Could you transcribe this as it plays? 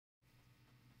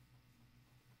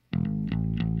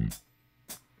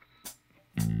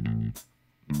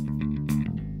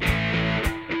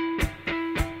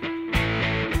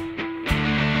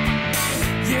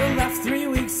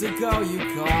weeks ago you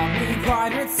called me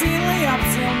quite routinely. Up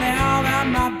till now that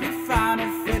might be fine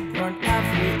if it weren't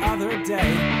every other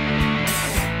day,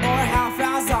 or half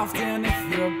as often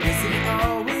if you're busy.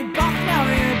 Oh, we both know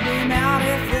you'd be mad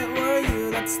if it were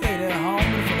you that stayed at home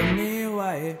and put me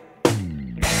away.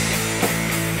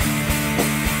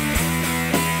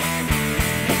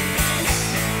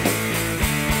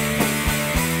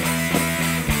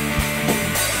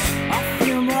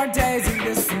 Days of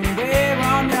this and we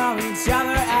won't know each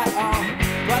other at all,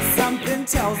 but something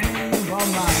tells me you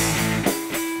won't mind.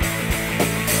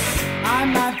 I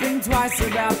might think twice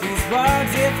about these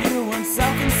words if you weren't so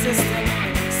consistent.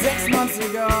 6 months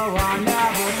ago I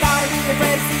never thought I'd be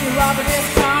afraid to see love of this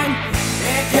kind.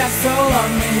 It gets so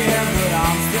lonely here, but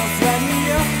I'm still sweating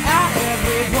you out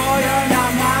every boy. You're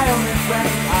not my only friend,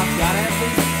 I've got at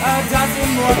least a dozen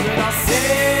more, but I'll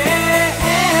say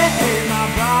my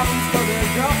problems for the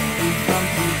girl who from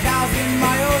 3,000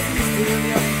 miles east of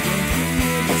you can keep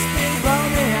me just as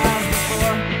lonely as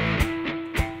before.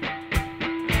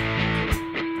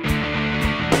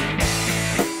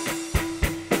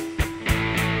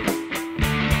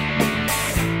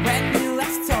 When you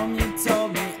left home you told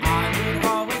me I would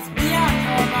always be on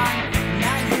your mind.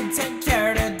 Now you take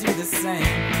care to do the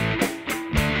same.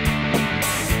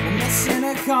 Well, mission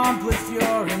accomplished,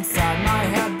 you're inside my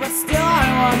head, but still I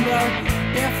wonder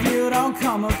if you don't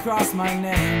come across my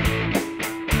name.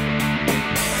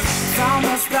 It's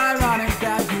almost ironic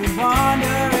that you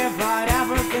wonder if I'd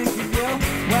ever think of you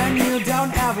when you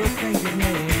don't ever think of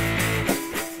me.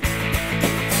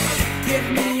 Give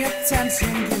me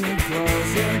attention, give me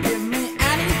closure, give me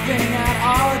anything at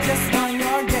all. I just want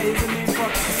your gaze at me for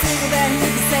a single day. You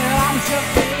can say that I'm your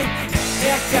baby.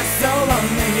 It gets so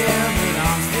lonely here, but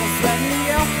I'm still sweating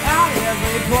you out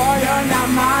every pore. You're not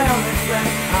my only friend,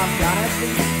 I've got at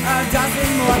least a dozen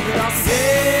more, but I'll say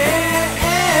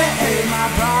my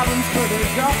problems for the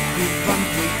girl who from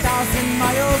 3,000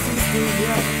 miles east of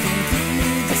you can keep me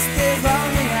just as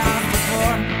lonely as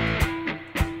before.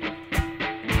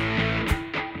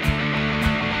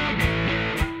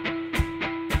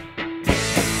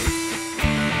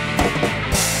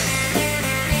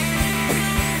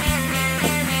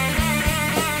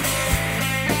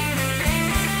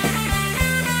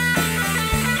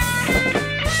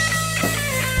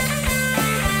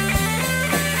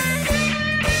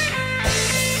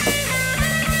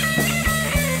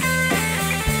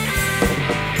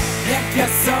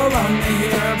 So lonely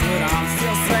here, but I'm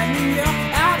still sending you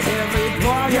out every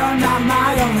pore. You're not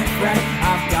my only friend,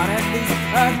 I've got at least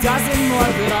a dozen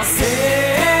more, but I'll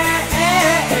say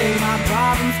my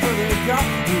problems for the girl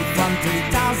who from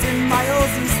 3,000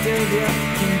 miles east of here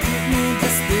can keep me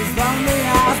just as lonely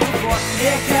as before.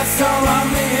 It gets so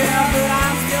lonely here, but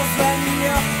I'm still sweating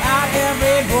you out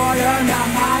every pore. You're not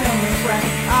my only friend,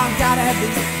 I've got at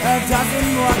least a dozen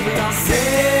more, but I'll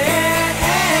say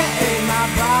my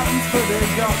problems for the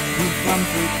girl who from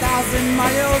 3,000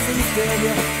 miles east of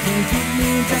you can keep me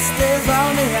just as long